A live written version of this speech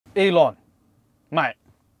Elon, mate,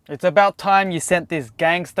 it's about time you sent this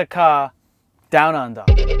gangster car down under.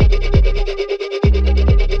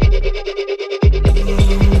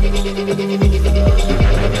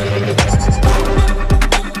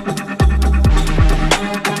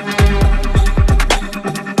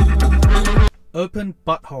 Open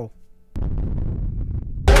butthole.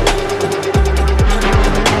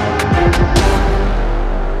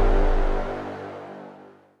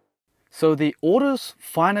 So the orders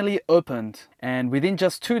finally opened, and within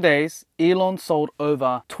just 2 days, Elon sold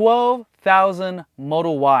over 12,000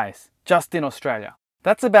 Model Ys just in Australia.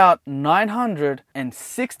 That's about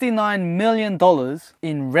 $969 million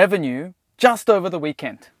in revenue just over the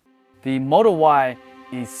weekend. The Model Y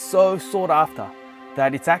is so sought after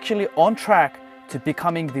that it's actually on track to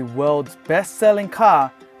becoming the world's best-selling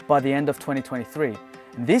car by the end of 2023.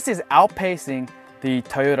 This is outpacing the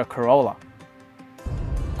Toyota Corolla.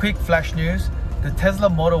 Quick flash news, the Tesla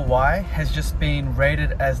Model Y has just been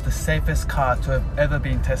rated as the safest car to have ever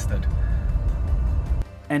been tested.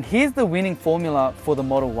 And here's the winning formula for the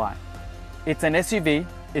Model Y. It's an SUV,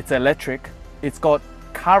 it's electric, it's got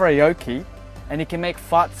karaoke, and it can make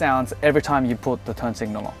fart sounds every time you put the turn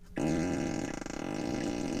signal on.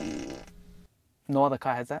 No other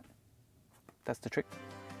car has that. That's the trick.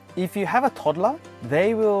 If you have a toddler,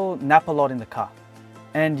 they will nap a lot in the car.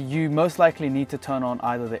 And you most likely need to turn on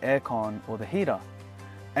either the aircon or the heater.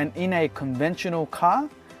 And in a conventional car,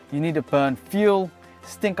 you need to burn fuel,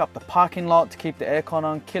 stink up the parking lot to keep the aircon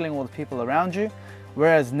on, killing all the people around you.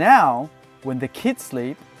 Whereas now, when the kids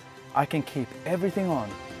sleep, I can keep everything on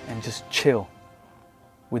and just chill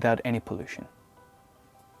without any pollution.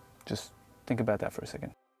 Just think about that for a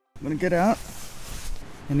second. I'm gonna get out,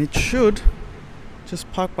 and it should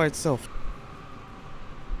just park by itself.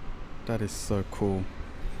 That is so cool.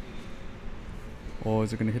 Or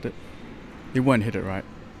is it gonna hit it? It won't hit it, right?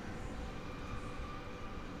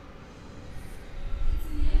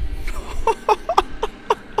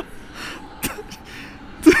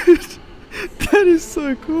 Dude, that is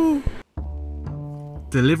so cool.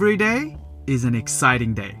 Delivery day is an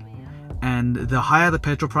exciting day. And the higher the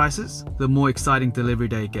petrol prices, the more exciting delivery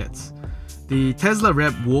day gets. The Tesla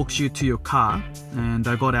rep walks you to your car, and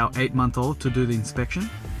I got our 8-month-old to do the inspection.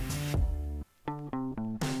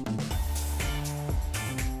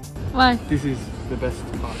 Why? This is the best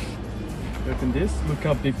part. Open this. Look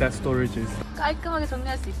how big that storage is. 깔끔하게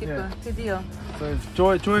정리할 수 있겠군. 드디어. So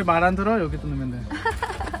조이 말 안 들어? 여기다 넣으면 돼.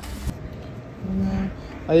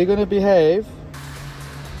 Are you gonna behave?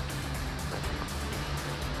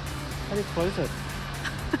 How do you close it?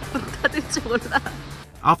 닫을 줄 몰라.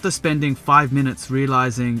 After spending 5 minutes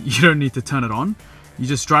realizing you don't need to turn it on, you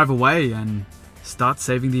just drive away and start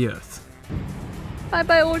saving the earth. Bye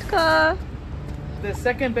bye old car. The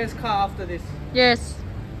second best car after this. Yes.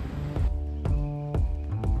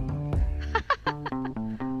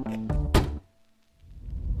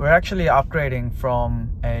 We're actually upgrading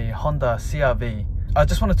from a Honda CR-V. I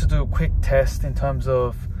just wanted to do a quick test in terms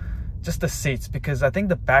of just the seats, because I think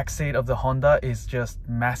the back seat of the Honda is just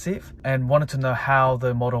massive, and wanted to know how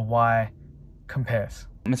the Model Y compares.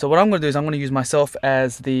 And so what I'm going to do is I'm going to use myself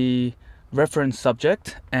as the reference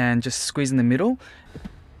subject and just squeeze in the middle.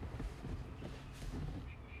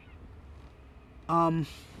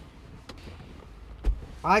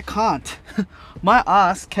 I can't. My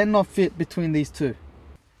ass cannot fit between these two.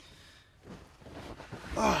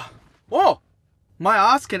 Oh! My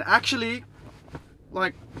ass can actually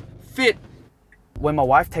like fit. When my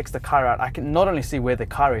wife takes the car out, I can not only see where the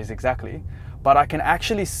car is exactly, but I can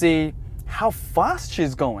actually see how fast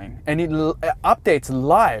she's going, and it updates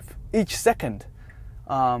live each second.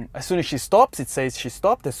 As soon as she stops, it says she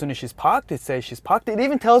stopped. As soon as she's parked, it says she's parked. It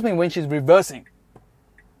even tells me when she's reversing.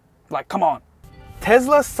 Like, come on.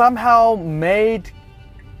 Tesla somehow made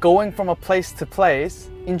going from a place to place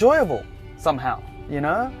enjoyable somehow, you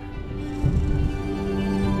know?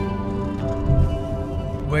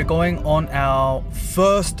 We're going on our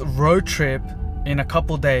first road trip in a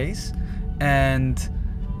couple days, and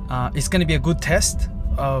it's going to be a good test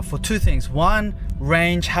for two things. One,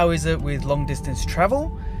 range, how is it with long distance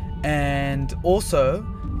travel? And also,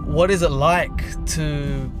 what is it like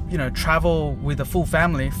to, you know, travel with a full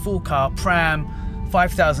family, full car, pram,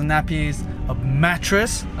 5,000 nappies, a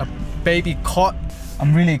mattress, a baby cot.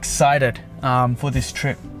 I'm really excited for this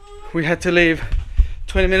trip. We had to leave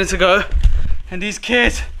 20 minutes ago, and these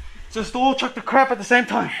kids just all chuck the crap at the same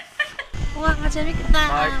time. 와,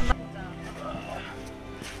 재밌겠다.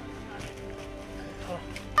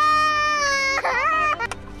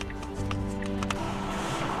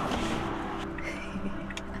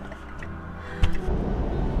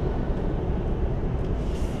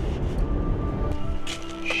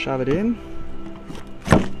 shove it in.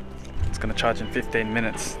 It's gonna charge in 15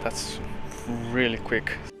 minutes. That's really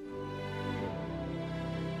quick.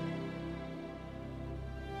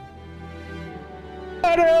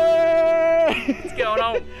 What's going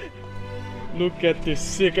on? Look at this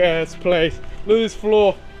sick ass place. Look at this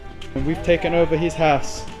floor. And we've taken over his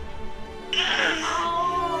house.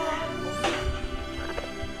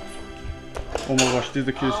 Oh my gosh, this is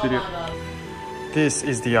the cutest video. This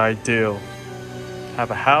is the ideal. Have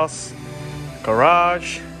a house,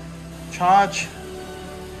 garage, charge.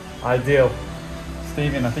 Ideal.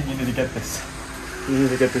 Steven, I think you need to get this. You need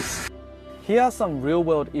to get this. Here are some real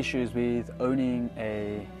world issues with owning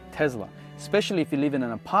a Tesla, especially if you live in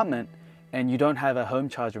an apartment and you don't have a home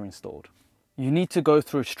charger installed. You need to go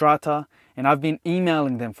through Strata, and I've been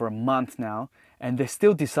emailing them for a month now, and they're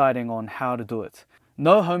still deciding on how to do it.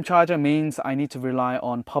 No home charger means I need to rely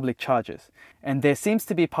on public chargers, and there seems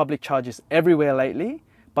to be public chargers everywhere lately,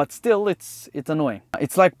 but still it's annoying.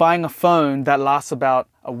 It's like buying a phone that lasts about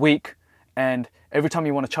a week, and every time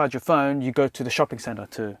you want to charge your phone, you go to the shopping center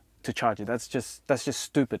to charge it. That's just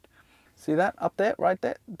stupid. See that up there, right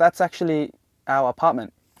there? That's actually our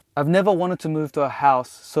apartment. I've never wanted to move to a house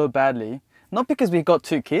so badly, not because we've got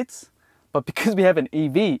 2 kids, but because we have an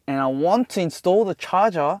EV and I want to install the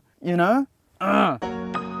charger, you know?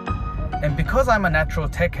 And because I'm a natural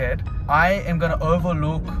tech head, I am gonna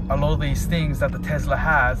overlook a lot of these things that the Tesla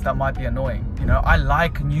has that might be annoying. You know, I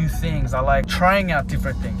like new things, I like trying out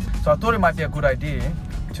different things. So I thought it might be a good idea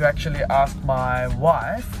to actually ask my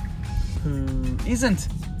wife, who isn't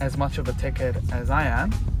as much of a tech head as I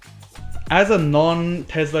am. As a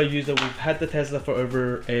non-Tesla user, we've had the Tesla for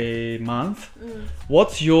over a month.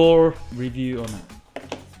 What's your review on it?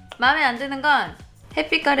 마음에 안 드는 건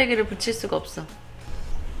햇빛 가리개를 붙일 수가 없어.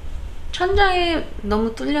 천장이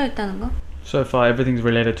너무 뚫려 있다는 거? So far, everything's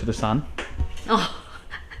related to the sun.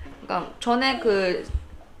 그러니까 전에 그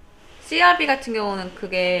CRV 같은 경우는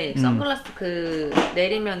그게 선글라스 그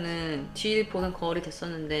내리면은 뒤 보는 거울이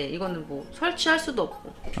됐었는데 이거는 뭐 설치할 수도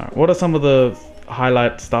없고. Alright, what are some of the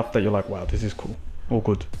highlight stuff that you're like, wow, this is cool or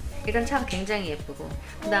good? 일단 차가 굉장히 예쁘고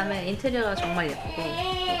그 다음에 인테리어가 정말 예쁘고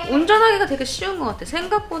운전하기가 되게 쉬운 것 같아.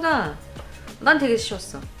 생각보다 난 되게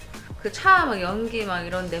쉬웠어. 그 차 막 연기 막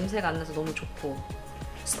이런 냄새가 안 나서 너무 좋고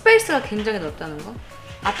스페이스가 굉장히 넓다는 거.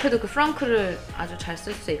 앞에도 그 프랑크를 아주 잘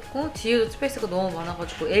쓸 수 있고 뒤에도 스페이스가 너무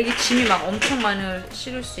많아가지고 애기 짐이 막 엄청 많이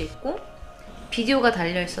실을 수 있고 비디오가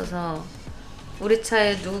달려 있어서 우리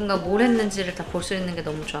차에 누군가 뭘 했는지를 다 볼 수 있는 게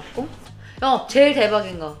너무 좋았고 제일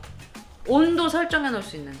대박인 거 온도 설정해 놓을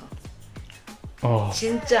수 있는 거.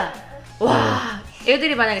 진짜 와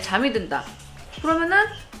애들이 만약에 잠이 든다 그러면은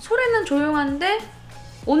소리는 조용한데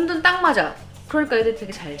온도는 딱 맞아. 그러니까 애들이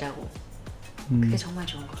되게 잘 자고 그게 정말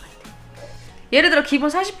좋은 것 같아. 예를 들어 기본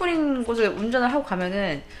 40분인 곳을 운전을 하고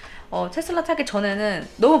가면은 테슬라 타기 전에는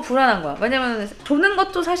너무 불안한 거야. 왜냐면 도는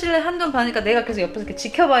것도 사실 한두 번 봐니까 내가 계속 옆에서 이렇게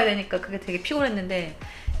지켜봐야 되니까 그게 되게 피곤했는데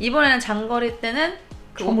이번에는 장거리 때는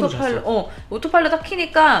그 오토파일럿 딱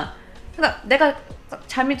키니까 그러니까 내가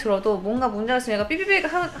잠이 들어도 뭔가 문제가 있으면 얘가 삐삐삐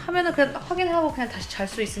하면은 그냥 확인하고 그냥 다시 잘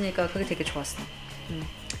수 있으니까 그게 되게 좋았어.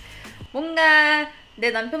 뭔가 내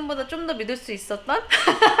남편보다 좀 더 믿을 수 있었던?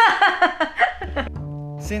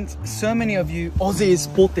 Since so many of you Aussies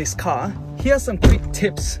bought this car, here are some quick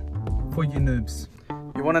tips for you noobs.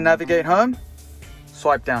 You want to navigate home?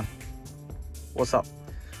 Swipe down. What's up?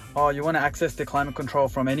 Oh, you want to access the climate control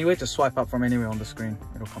from anywhere? Just swipe up from anywhere on the screen.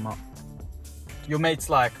 It'll come up. Your mate's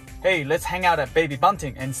like, hey, let's hang out at Baby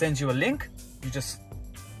Bunting, and sends you a link. You just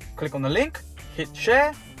click on the link, hit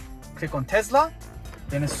share, click on Tesla.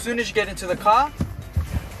 Then as soon as you get into the car,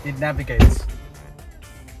 it navigates.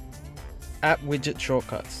 App widget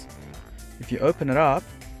shortcuts. If you open it up,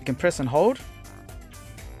 you can press and hold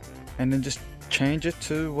and then just change it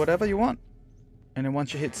to whatever you want. And then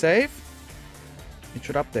once you hit save, it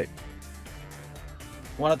should update.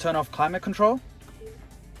 Want to turn off climate control?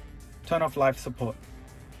 Turn off life support.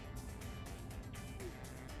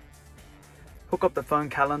 Hook up the phone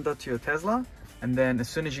calendar to your Tesla, and then as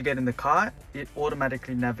soon as you get in the car, it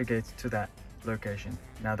automatically navigates to that location.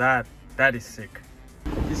 Now that is sick.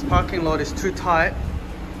 This parking lot is too tight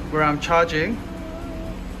where I'm charging,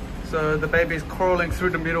 so the baby is crawling through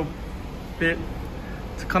the middle bit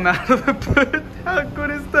to come out of the boot. How good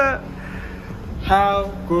is that? How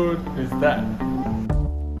good is that?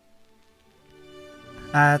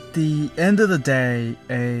 At the end of the day,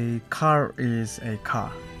 a car is a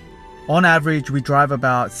car. On average, we drive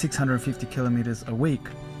about 650 kilometers a week.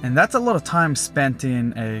 And that's a lot of time spent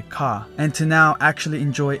in a car. And to now actually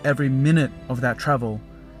enjoy every minute of that travel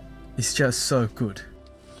is just so good.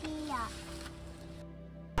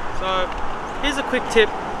 So here's a quick tip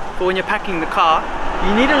for when you're packing the car,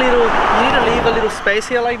 you need to leave a little space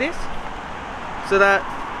here like this, so that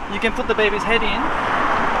you can put the baby's head in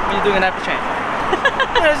when you're doing an nappy change.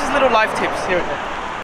 There's just little life tips here and there.